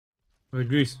Wait,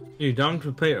 Grease, you down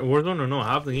to play Warzone or no?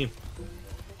 Half the game.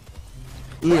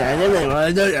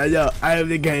 Yeah, I have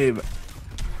the game.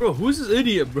 Bro, who's this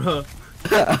idiot, bro?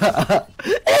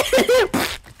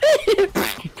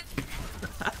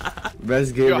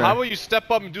 Best game. Yo, how about you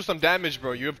step up and do some damage,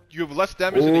 bro? You have less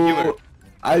damage than the healer.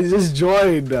 I just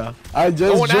joined. I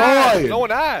just No one joined. asked. No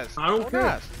one asked. I don't care.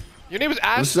 Asked. Your name is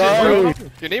Ashton, sorry. bro.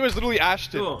 Your name is literally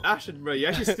Ashton. Yo, Ashton, bro, you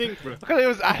actually stink, bro. Look at it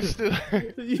was Ashton.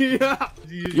 Yeah.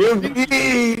 You're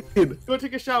mean. Go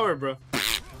take a shower, bro.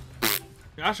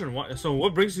 Ashton, so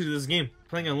what brings you to this game?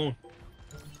 Playing alone.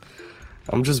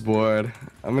 I'm just bored.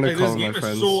 I'm gonna Like, call this my game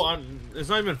friends. is so it's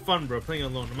not even fun, bro. Playing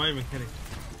alone. I'm not even kidding.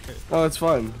 Oh, it's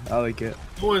fun. I like it.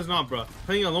 No, it's not, bro.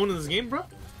 Playing alone in this game, bro.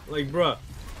 Like, bro, I'd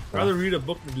rather read a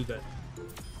book than do that.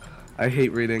 I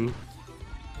hate reading.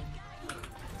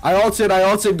 I ulted,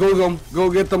 go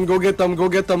get them.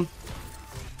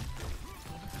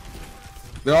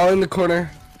 They're all in the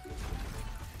corner.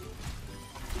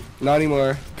 Not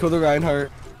anymore. Kill the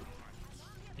Reinhardt.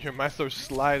 Your master's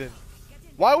sliding.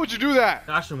 Why would you do that?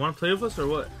 Ashton, want to play with us or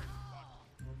what?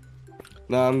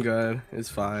 No, I'm good. It's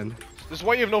fine. This is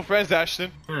why you have no friends,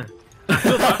 Ashton. Yeah. I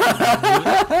feel bad for you,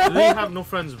 bro. You really have no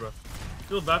friends, bro. I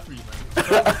feel bad for you, man.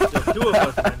 Yo, two of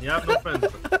us, man. You have no friends,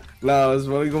 bro. No, I was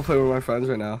really go play with my friends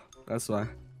right now. That's why.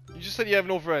 You just said you have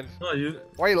no friends. No, you.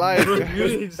 Why are you lying? Bro,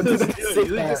 you just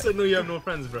said no, you have no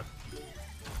friends, bro.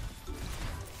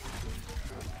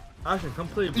 Ashton, come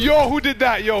play, bro. Yo, who did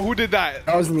that?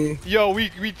 That was me. Yo, we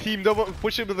teamed up,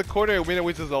 push him to the corner, and win it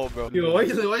with his ult, bro. Yo, why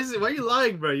you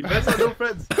lying, bro? You guys have no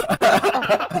friends.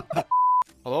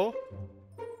 Hello?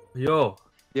 Yo.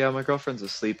 Yeah, my girlfriend's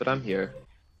asleep, but I'm here.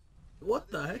 What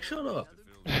the heck? Shut up.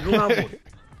 You don't have one.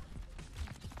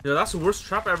 Yo, that's the worst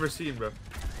trap I've ever seen, bro.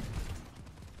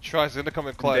 Try's gonna come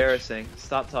in clutch. Embarrassing.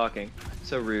 Stop talking.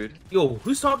 So rude. Yo,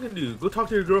 who's talking to you? Go talk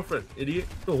to your girlfriend, idiot.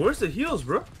 Yo, where's the heals,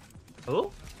 bro?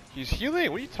 Hello? He's healing.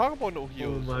 What are you talking about? No Oh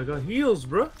heals. my god, heals,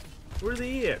 bro. Where are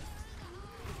they at?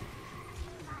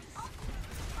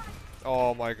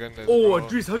 Oh my goodness. Oh, bro.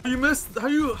 Idris, how you missed? How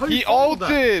you He fumbled that?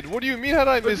 ulted. What do you mean? How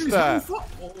did I miss Idris, that?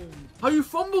 How you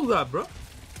fumbled that, bro?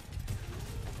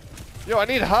 Yo, I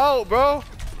need help, bro.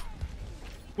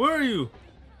 Where are you?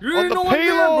 You're On the no one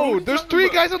there, bro. What are you payload. There's talking 3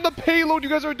 about? guys on the payload. You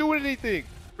guys aren't doing anything.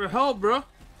 For help, bro.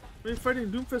 We're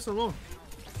fighting Doomfist alone.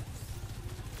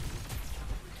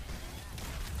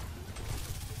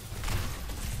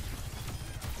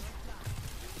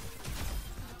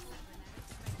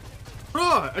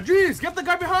 Bro, Idris, get the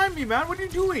guy behind me, man. What are you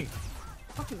doing?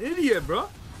 Fucking idiot, bro.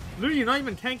 Literally, you're not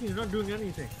even tanking. You're not doing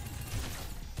anything.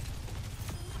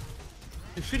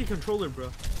 Your shitty controller, bro.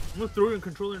 I'm gonna throw your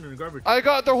controller in the garbage. I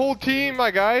got the whole team, my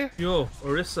guy. Yo,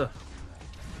 Orisa.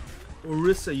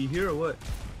 Orisa, you here or what?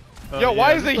 Yo,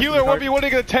 why yeah, is the this healer fucking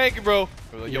 1v1ing a tank, bro?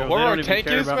 Yo, where our tank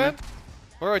is, man? Me.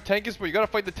 Where our tank is, bro? You gotta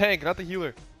fight the tank, not the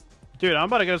healer. Dude, I'm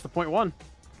about to get us to point 1.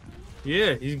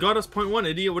 Yeah, he's got us point 1,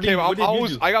 idiot. What did Okay, you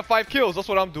do? I got 5 kills. That's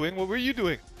what I'm doing. What were you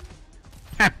doing?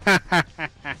 That's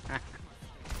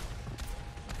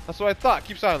what I thought.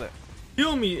 Keep silent.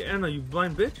 Heal me, Anna, you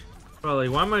blind bitch. Bro,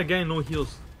 like, why am I getting no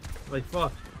heals? Like,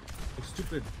 fuck. Like,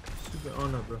 stupid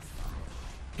Anna, bro.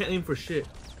 Can't aim for shit.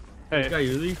 Hey, Guy,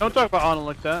 you really don't talk about Anna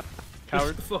like that. Shut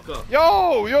Coward. the fuck up.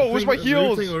 Yo, where's my heals?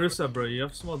 You're playing Orisa, bro. You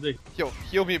have small dick. Yo,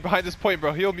 heal me behind this point,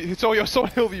 bro. Heal me. So, yo,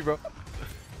 someone heal me, bro.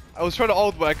 I was trying to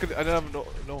ult, but I didn't have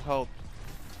no health.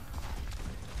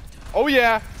 Oh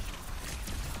yeah.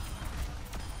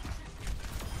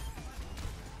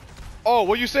 Oh,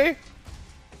 what you say?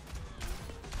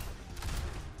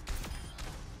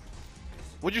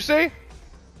 What'd you say?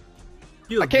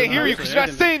 Heal, I can't bro. hear you because you're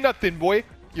not saying nothing, boy.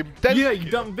 You're dead. Yeah,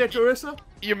 you dumb bitch, Orisa.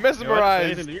 You're Yo, I didn't say mesmerized.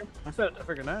 anything to you. I said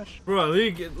freaking Ash.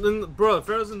 Bro, bro,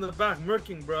 Pharaoh's in the back,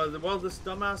 murking, bro. While this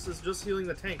dumbass is just healing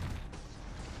the tank.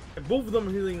 And both of them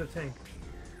are healing the tank.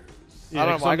 Yeah, I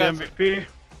don't know. I I'm got the MVP.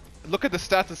 Look at the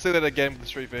stats and say that again with a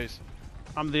straight face.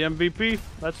 I'm the MVP.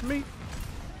 That's me.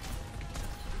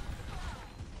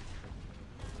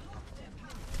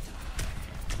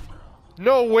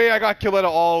 No way I got killed at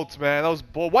an ult, man. That was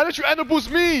bull. Why didn't you end up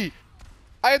boost me?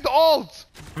 I had the ult.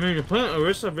 I mean, you're playing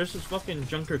Orisa versus fucking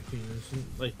Junker Queen. It's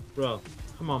like, bro,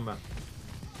 come on, man.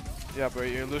 Yeah, bro.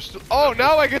 You're still. Oh,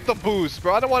 now I get the boost,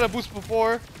 bro. I don't want to boost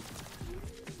before.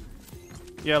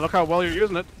 Yeah, look how well you're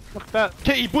using it. Look at that.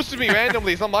 Okay, he boosted me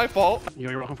randomly. It's not my fault.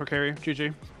 You're welcome for carry.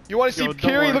 GG. You want to see Yo, don't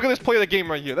carry? worry. Look at this play of the game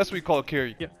right here. That's what we call a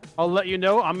carry. Yeah, I'll let you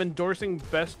know. I'm endorsing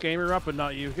best gamer up, but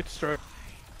not you. Get started.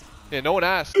 Yeah, no one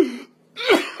asked.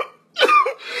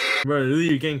 Bro, really,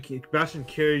 you're getting Bastion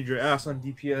carried your ass on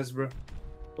DPS, bro.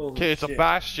 Holy Okay, it's a shit.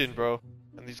 bastion, bro.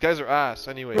 And these guys are ass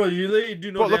anyway. Bro, you literally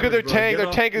do no Bro, look at their damage, bro. tank. Get Their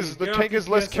off- tank is get off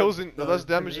less DPS kills and, and less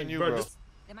damage than you, bro. just-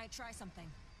 They might try something.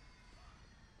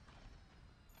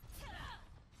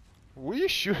 What are you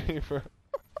shooting for?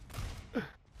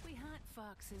 We hunt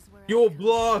foxes where Yo, I come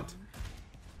blocked.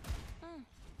 from.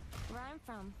 Where I'm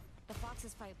from, the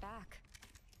foxes fight back.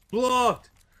 Blocked.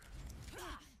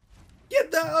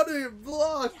 Get that out of here.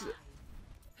 Blocked.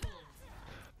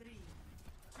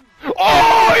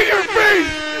 Oh, in your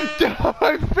face! Get out of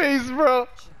my face, bro.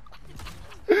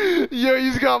 Yo,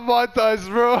 he's got monetized,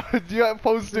 bro. You got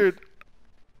postered.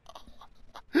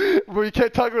 Bro, you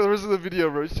can't talk about the rest of the video,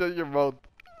 bro. Shut your mouth.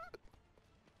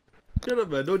 Shut up,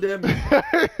 man. No damage.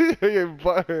 You're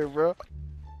butthurt, bro.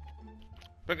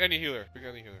 Pick any healer. Pick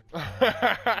any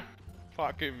healer.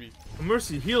 Fucking me.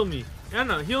 Mercy, heal me.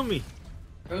 Anna, heal me.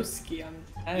 Broski,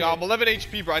 Yo, I'm 11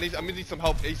 HP, bro. I'm gonna need some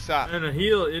help ASAP. Anna,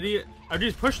 heal, idiot. I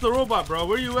just pushed the robot, bro.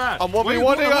 Where you at? I'm Where you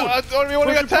 1v1ing going? I'm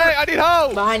 1v1ing a Push tank. I need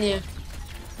help. behind you.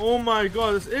 Oh my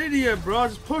god, this idiot, bro.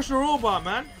 Just push the robot,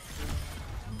 man.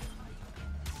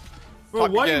 Bro,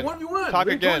 Talk why again. you 1v1? Talk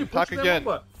They told you again. push Talk that again.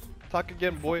 robot. Talk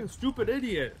again, boy. Fucking stupid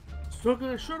idiot.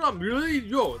 Shut up, really?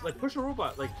 Yo, like push a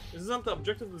robot. Like, is this not the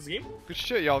objective of this game? Good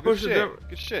shit, y'all. Good Push it shit. down.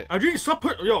 Good shit. I really stop.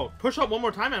 Yo, push up one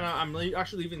more time, and I'm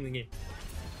actually leaving the game.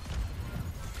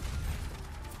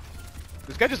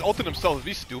 This guy just ulted himself. Is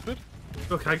he stupid?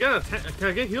 Yo, can I get can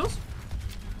I get heals?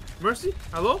 Mercy,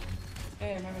 hello.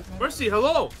 Hey, my Mercy,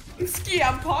 hello. Ski,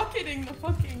 I'm pocketing the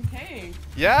fucking tank.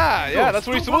 Yeah, yeah. Yo, that's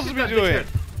what he's don't supposed to be pocket that doing.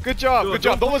 dickhead. Good job. Yo, Good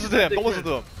job. don't Don't listen to him. pocket Don't that listen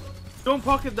to him. Don't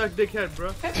pocket that dickhead,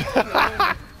 bro.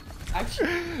 Actually,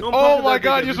 Don't Oh pocket my that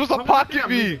god, dickhead. you're supposed to Don't pocket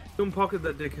me. Don't pocket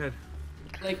that dickhead.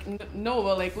 like, no,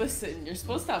 but like, listen, you're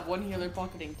supposed to have one healer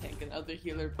pocketing tank and other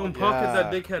healer Don't pocketing. pocket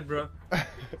that Yeah. dickhead, bro.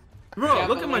 Bro, Yeah,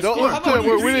 look but at my like, Don't score. listen to him,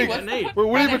 we're winning. An We're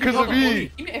winning And because if of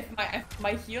me. Even if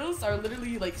my heals are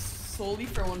literally like solely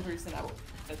for one person at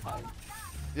a time.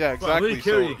 Yeah, Bro, I'm really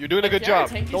exactly. So carrying. you're doing a good Like, yeah, job.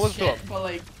 tank is Don't listen to shit, him. But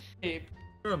like, hey,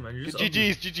 Bro, man, you're just ugly.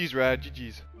 GG's, Rad.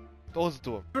 GG's. Don't listen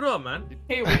to him. Shut up, man.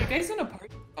 hey, were you guys in a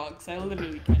party dogs? I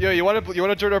literally can't. Yo, you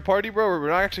wanna join our party, bro? We're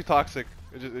not actually toxic.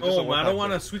 It's just Oh a man, I don't one-time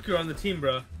want a thing. squeaker on the team,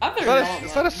 bro. Other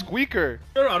It's not a squeaker.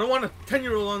 Shut up, I don't want a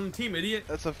 10-year-old on the team, idiot.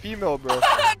 That's a female, bro. no,